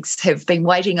colleagues have been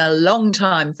waiting a long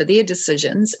time for their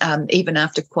decisions, even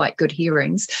after quite good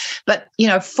hearings. But, you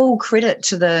know, full credit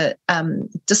to the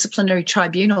disciplinary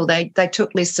tribunal. They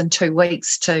took less than 2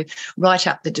 weeks to write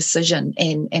up the decision,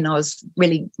 and I was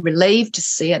really relieved to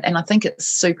see it, and I think it's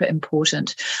super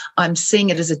important. I'm seeing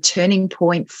it as a turning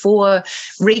point for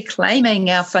reclaiming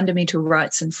our fundamental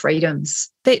rights and freedoms.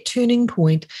 That turning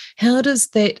point, how does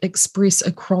that express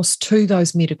across to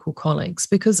those medical colleagues?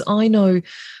 Because I know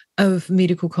of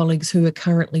medical colleagues who are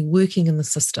currently working in the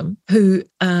system who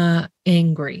are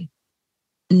angry,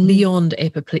 beyond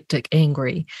apoplectic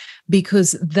angry,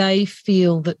 because they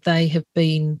feel that they have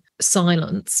been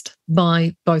silenced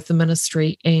by both the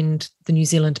ministry and the New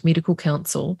Zealand Medical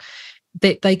Council,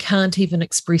 that they can't even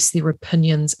express their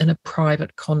opinions in a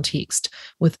private context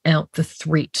without the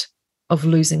threat of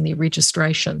losing their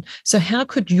registration. So how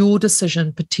could your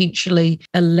decision potentially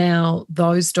allow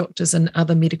those doctors and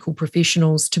other medical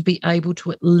professionals to be able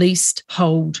to at least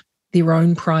hold their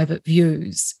own private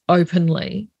views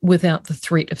openly without the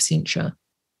threat of censure?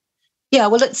 Yeah,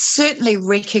 well, it certainly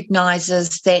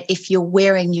recognises that if you're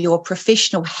wearing your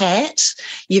professional hat,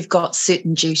 you've got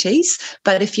certain duties.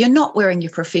 But if you're not wearing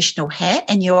your professional hat,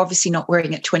 and you're obviously not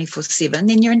wearing it 24/7,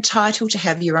 then you're entitled to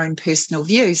have your own personal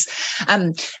views.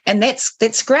 And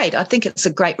that's great. I think it's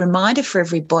a great reminder for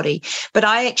everybody. But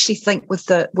I actually think with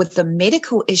the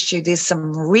medical issue, there's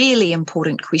some really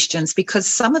important questions, because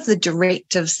some of the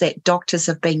directives that doctors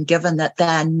have been given, that they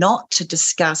are not to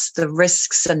discuss the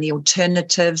risks and the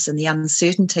alternatives and the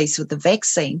uncertainties with the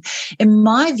vaccine, in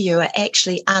my view, are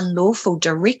actually unlawful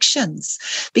directions,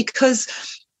 because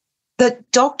the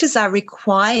doctors are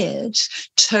required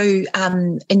to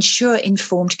ensure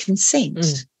informed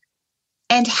consent.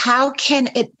 And how can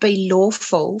it be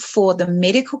lawful for the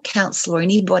medical counsel or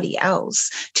anybody else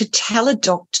to tell a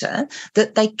doctor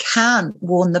that they can't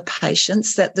warn the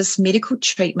patients that this medical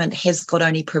treatment has got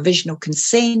only provisional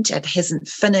consent, it hasn't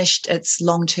finished its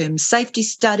long-term safety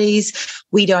studies,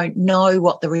 we don't know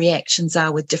what the reactions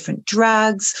are with different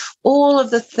drugs, all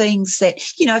of the things that,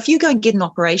 if you go and get an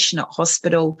operation at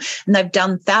hospital, and they've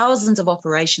done thousands of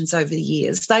operations over the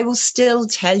years, they will still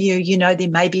tell you, there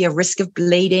may be a risk of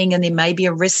bleeding, and there may be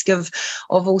a risk of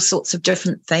all sorts of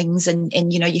different things.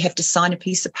 And you have to sign a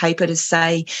piece of paper to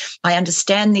say, I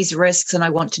understand these risks and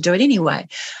I want to do it anyway.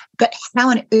 But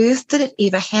how on earth did it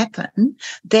ever happen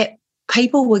that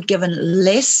people were given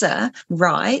lesser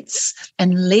rights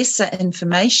and lesser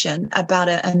information about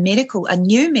a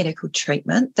new medical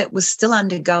treatment that was still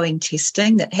undergoing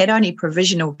testing, that had only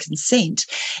provisional consent?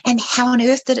 And how on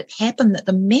earth did it happen that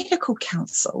the medical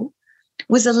council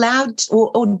was allowed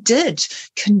or did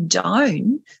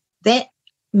condone that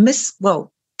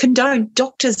condone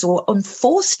doctors or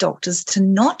enforce doctors to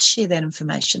not share that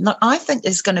information? Look, I think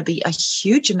there's going to be a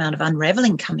huge amount of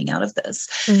unravelling coming out of this.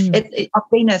 I've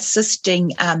been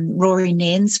assisting Rory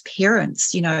Nan's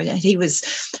parents. He was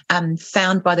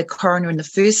found by the coroner in the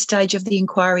first stage of the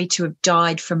inquiry to have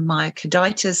died from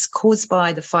myocarditis caused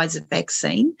by the Pfizer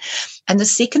vaccine. And the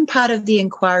second part of the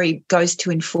inquiry goes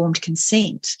to informed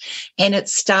consent. And it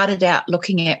started out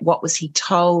looking at what was he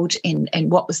told and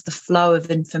what was the flow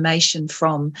of information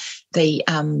from the,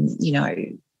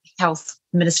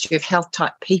 Ministry of Health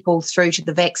type people through to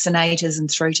the vaccinators and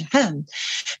through to him.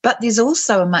 But there's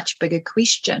also a much bigger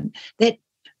question that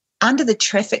under the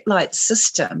traffic light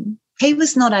system, he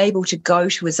was not able to go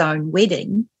to his own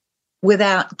wedding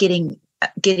without getting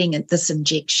this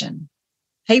injection.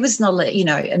 He was not,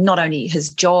 not only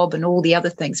his job and all the other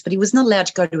things, but he was not allowed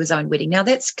to go to his own wedding. Now,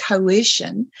 that's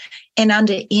coercion. And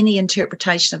under any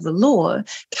interpretation of the law,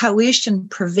 coercion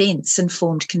prevents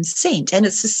informed consent. And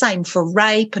it's the same for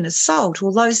rape and assault,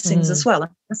 all those things as well.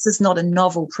 This is not a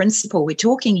novel principle we're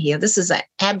talking here. This is an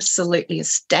absolutely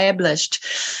established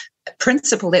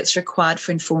principle that's required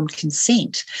for informed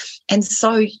consent. And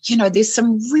so, there's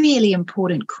some really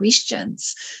important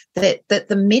questions that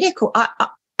the medical...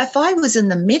 If I was in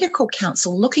the medical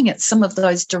council looking at some of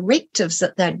those directives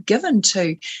that they'd given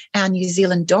to our New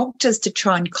Zealand doctors to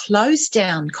try and close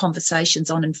down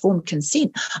conversations on informed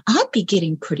consent, I'd be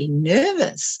getting pretty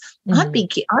nervous. I'd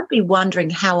be wondering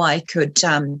how I could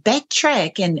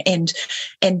backtrack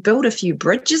and build a few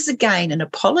bridges again and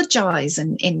apologise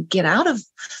and get out of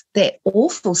that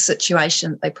awful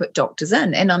situation that they put doctors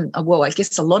in. And I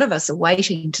guess a lot of us are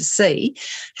waiting to see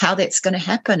how that's going to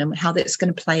happen and how that's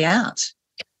going to play out.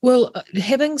 Well,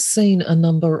 having seen a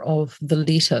number of the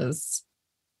letters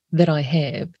that I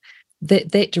have,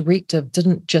 that directive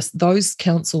didn't just, those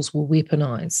councils were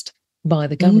weaponised by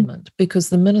the government because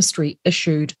the ministry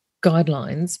issued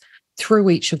guidelines through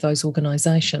each of those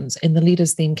organisations, and the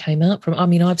letters then came out from,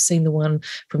 I've seen the one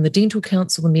from the Dental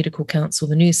Council, the Medical Council,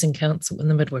 the Nursing Council and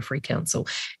the Midwifery Council,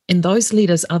 and those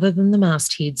letters, other than the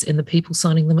mastheads and the people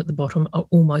signing them at the bottom, are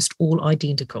almost all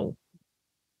identical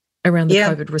around the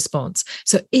COVID response.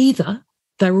 So either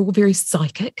they're all very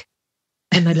psychic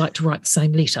and they like to write the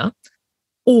same letter,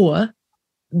 or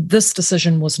this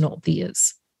decision was not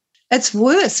theirs. It's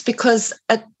worse because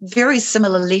very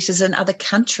similar letters in other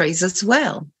countries as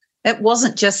well. It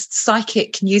wasn't just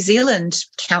psychic New Zealand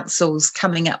councils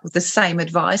coming up with the same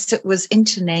advice. It was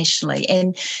internationally.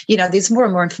 And, there's more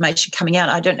and more information coming out.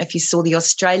 I don't know if you saw the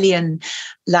Australian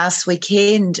last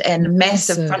weekend and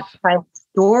massive front page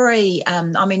story.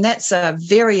 That's a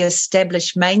very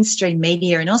established mainstream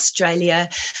media in Australia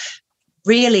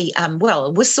really, a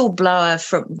whistleblower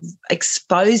from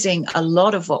exposing a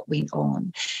lot of what went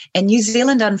on. And New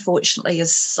Zealand, unfortunately,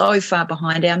 is so far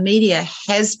behind. Our media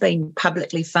has been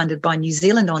publicly funded by New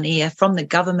Zealand On Air from the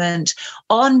government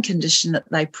on condition that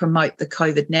they promote the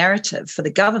COVID narrative for the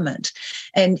government.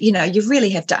 And, you really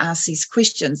have to ask these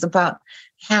questions about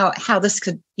how this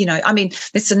could,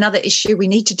 that's another issue we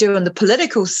need to do on the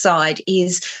political side,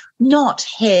 is not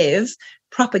have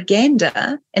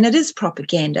propaganda, and it is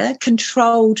propaganda,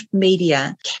 controlled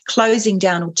media, closing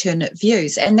down alternate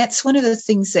views. And that's one of the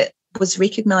things that was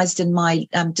recognised in my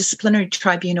disciplinary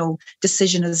tribunal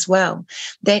decision as well,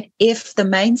 that if the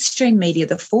mainstream media,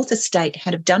 the Fourth Estate,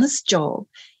 had have done its job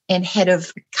and had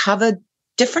have covered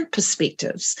different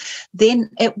perspectives, then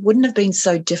it wouldn't have been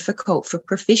so difficult for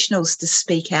professionals to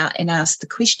speak out and ask the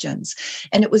questions.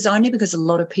 And it was only because a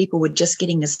lot of people were just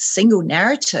getting a single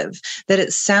narrative that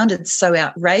it sounded so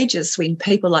outrageous when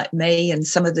people like me and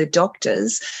some of the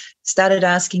doctors started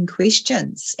asking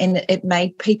questions. And it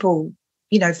made people,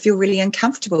 feel really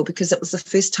uncomfortable, because it was the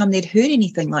first time they'd heard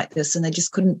anything like this, and they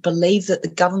just couldn't believe that the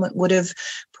government would have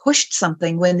pushed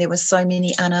something when there were so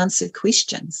many unanswered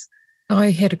questions.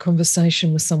 I had a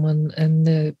conversation with someone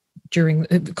during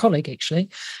a colleague actually,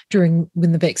 during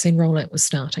when the vaccine rollout was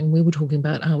starting. We were talking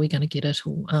about, are we going to get it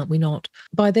or aren't we not?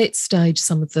 By that stage,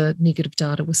 some of the negative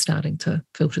data was starting to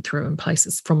filter through in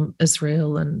places from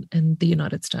Israel and the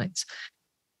United States,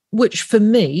 which for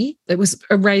me, it was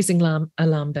raising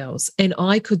alarm bells. And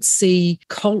I could see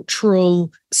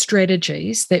cultural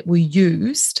strategies that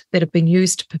have been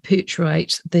used to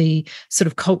perpetuate the sort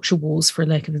of culture wars, for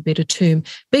lack of a better term,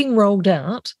 being rolled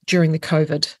out during the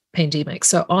COVID pandemic.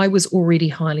 So I was already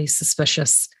highly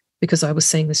suspicious because I was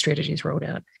seeing the strategies rolled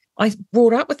out. I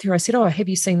brought up with her, I said, have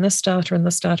you seen this data and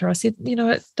this data? I said,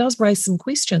 it does raise some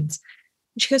questions.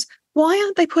 And she goes, why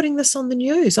aren't they putting this on the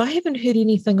news? I haven't heard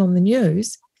anything on the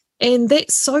news. And that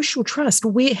social trust,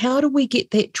 how do we get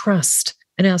that trust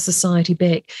in our society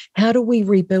back? How do we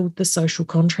rebuild the social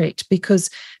contract?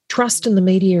 Because trust in the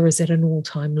media is at an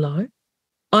all-time low.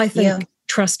 I think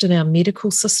trust in our medical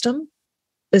system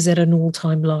is at an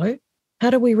all-time low.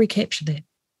 How do we recapture that?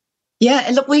 Yeah,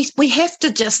 and look, we have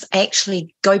to just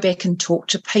actually go back and talk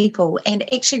to people and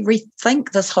actually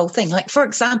rethink this whole thing. Like, for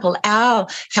example, our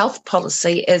health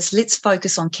policy is let's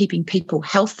focus on keeping people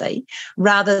healthy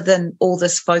rather than all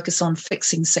this focus on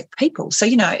fixing sick people. So,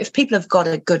 if people have got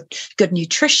a good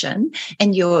nutrition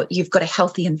and you've got a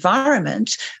healthy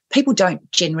environment, people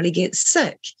don't generally get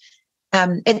sick.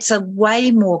 It's a way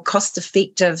more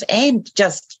cost-effective and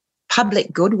just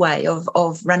public good way of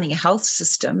running a health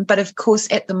system. But of course,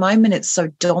 at the moment, it's so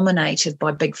dominated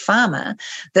by Big Pharma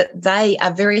that they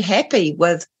are very happy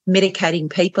with medicating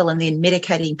people and then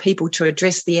medicating people to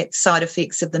address the side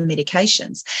effects of the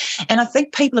medications. And I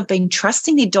think people have been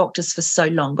trusting their doctors for so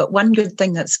long. But one good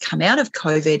thing that's come out of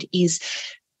COVID is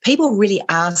people really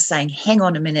are saying, hang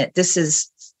on a minute, this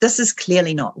is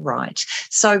clearly not right.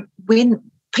 So when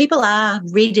people are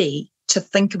ready to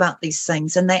think about these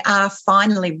things, and they are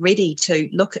finally ready to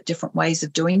look at different ways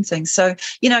of doing things. So,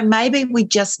 maybe we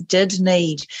just did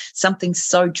need something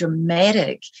so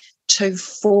dramatic to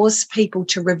force people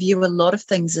to review a lot of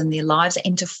things in their lives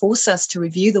and to force us to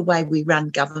review the way we run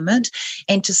government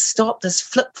and to stop this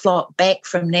flip-flop back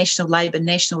from national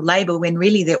Labor when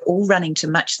really they're all running to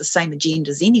much the same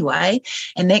agendas anyway,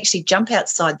 and actually jump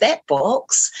outside that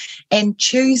box and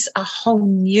choose a whole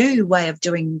new way of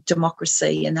doing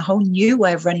democracy and a whole new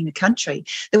way of running the country,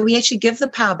 that we actually give the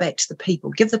power back to the people,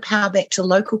 give the power back to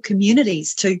local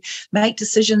communities to make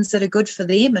decisions that are good for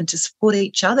them and to support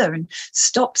each other, and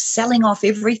stop selling off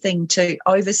everything to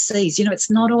overseas. It's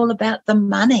not all about the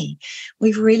money.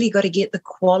 We've really got to get the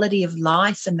quality of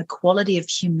life and the quality of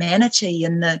humanity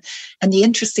and the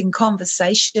interesting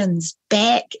conversations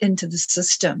back into the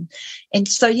system. And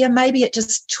so, maybe it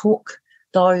just took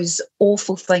those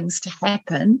awful things to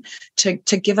happen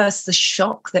to give us the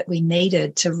shock that we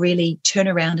needed to really turn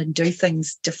around and do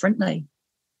things differently.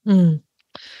 Mm.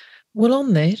 Well,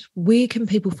 on that, where can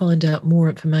people find out more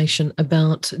information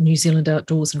about New Zealand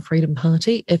Outdoors and Freedom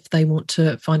Party if they want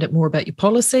to find out more about your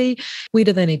policy? Where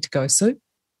do they need to go, Sue?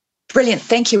 Brilliant.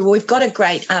 Thank you. Well, we've got a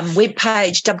great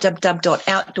webpage,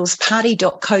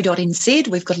 www.outdoorsparty.co.nz.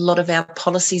 We've got a lot of our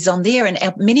policies on there, and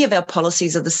many of our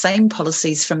policies are the same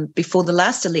policies from before the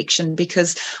last election,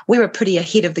 because we were pretty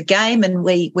ahead of the game, and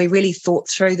we really thought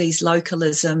through these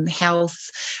localism, health,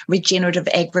 regenerative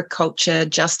agriculture,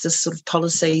 justice sort of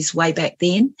policies way back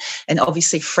then, and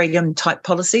obviously freedom type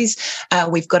policies.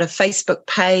 We've got a Facebook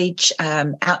page,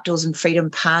 Outdoors and Freedom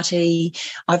Party.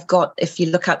 If you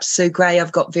look up Sue Gray,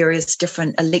 I've got various various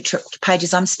different electorate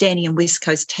pages. I'm standing in West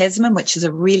Coast Tasman, which is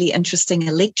a really interesting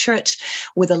electorate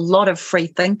with a lot of free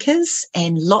thinkers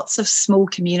and lots of small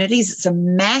communities. It's a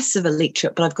massive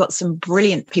electorate, but I've got some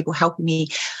brilliant people helping me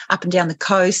up and down the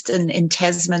coast in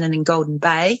Tasman and in Golden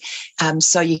Bay.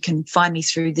 So you can find me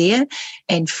through there.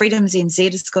 And Freedoms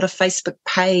NZ has got a Facebook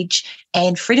page,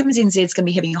 and Freedoms NZ is going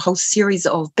to be having a whole series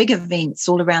of big events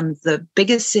all around the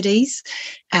bigger cities,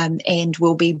 and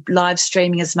we'll be live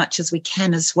streaming as much as we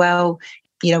can as well.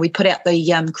 You know, we put out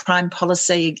the crime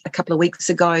policy a couple of weeks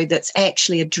ago that's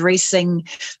actually addressing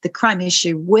the crime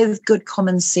issue with good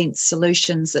common sense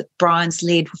solutions that Brian's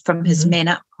led from his Man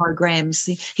Up programs.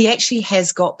 He actually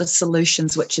has got the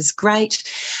solutions, which is great.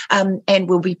 And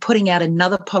we'll be putting out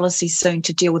another policy soon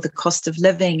to deal with the cost of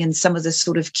living and some of the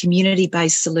sort of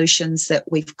community-based solutions that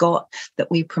we've got that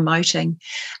we're promoting.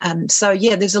 So,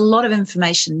 yeah, there's a lot of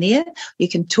information there. You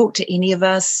can talk to any of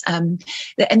us. And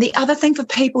the other thing for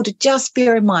people to just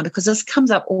bear in mind, because this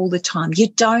comes up all the time, you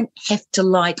don't have to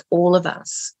like all of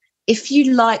us. If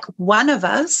you like one of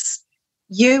us,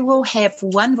 you will have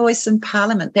one voice in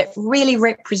Parliament that really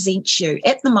represents you.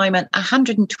 At the moment,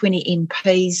 120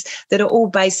 MPs that are all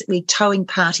basically towing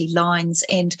party lines,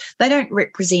 and they don't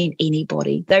represent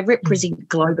anybody. They represent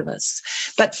globalists.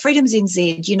 But Freedoms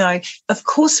NZ, you know, of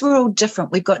course we're all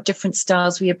different. We've got different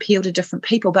styles. We appeal to different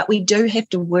people, but we do have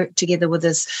to work together with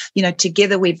this. You know,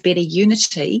 together we're better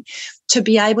unity to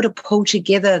be able to pull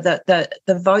together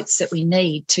the votes that we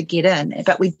need to get in.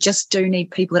 But we just do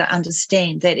need people to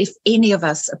understand that if any of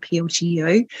us appeal to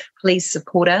you, please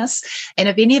support us. And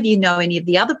if any of you know any of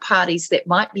the other parties that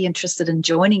might be interested in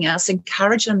joining us,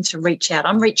 encourage them to reach out.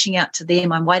 I'm reaching out to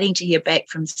them. I'm waiting to hear back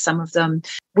from some of them.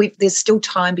 There's still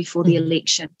time before the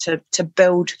election to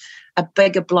build a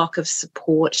bigger block of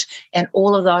support, and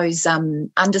all of those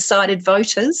undecided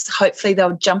voters, hopefully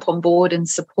they'll jump on board and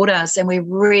support us, and we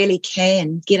really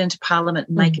can get into Parliament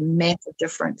and make a massive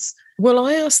difference. Well,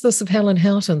 I asked this of Helen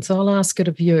Houghton, so I'll ask it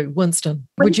of you, Winston.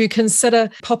 Would you consider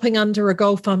popping under a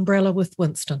golf umbrella with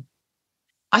Winston?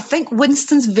 I think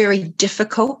Winston's very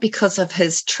difficult because of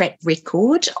his track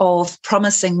record of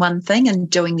promising one thing and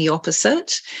doing the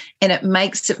opposite. And it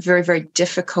makes it very, very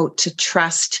difficult to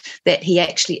trust that he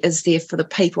actually is there for the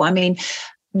people. I mean,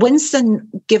 Winston,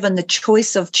 given the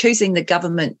choice of choosing the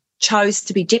government, chose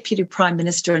to be Deputy Prime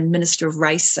Minister and Minister of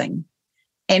Racing.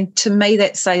 And to me,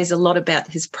 that says a lot about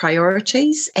his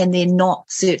priorities, and they're not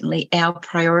certainly our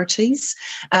priorities.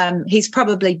 He's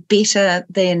probably better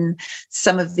than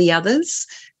some of the others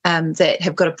that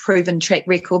have got a proven track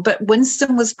record. But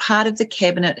Winston was part of the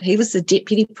cabinet. He was the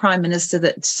Deputy Prime Minister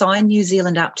that signed New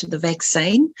Zealand up to the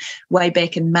vaccine way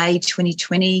back in May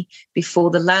 2020,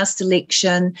 before the last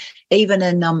election. Even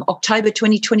in October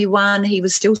 2021, he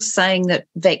was still saying that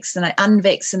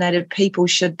unvaccinated people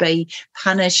should be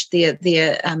punished, their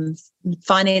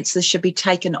finances should be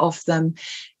taken off them.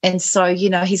 And so, you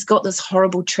know, he's got this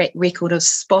horrible track record of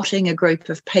spotting a group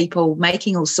of people,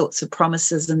 making all sorts of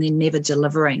promises and then never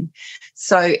delivering.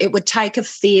 So it would take a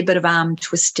fair bit of arm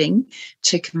twisting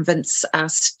to convince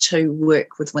us to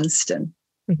work with Winston.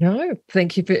 No,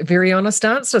 thank you for a very honest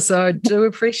answer. So I do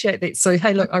appreciate that. So,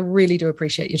 hey, look, I really do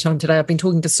appreciate your time today. I've been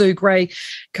talking to Sue Gray,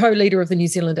 co-leader of the New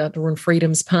Zealand Outdoor and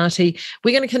Freedoms Party.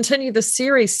 We're going to continue this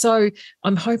series. So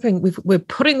I'm hoping we're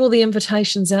putting all the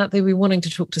invitations out there. We're wanting to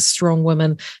talk to strong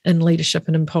women in leadership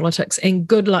and in politics, and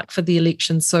good luck for the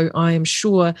election. So I am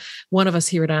sure one of us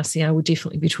here at RCR will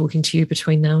definitely be talking to you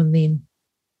between now and then.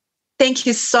 Thank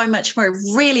you so much, Marie.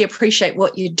 Really appreciate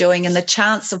what you're doing, and the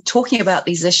chance of talking about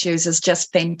these issues is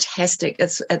just fantastic.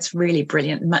 It's really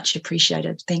brilliant. Much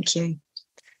appreciated. Thank you.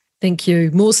 Thank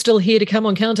you. More still here to come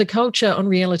on Counterculture on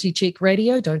Reality Check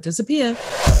Radio. Don't disappear.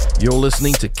 You're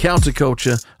listening to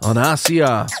Counterculture on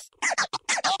RCR.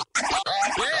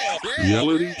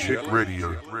 Reality Check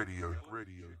Radio.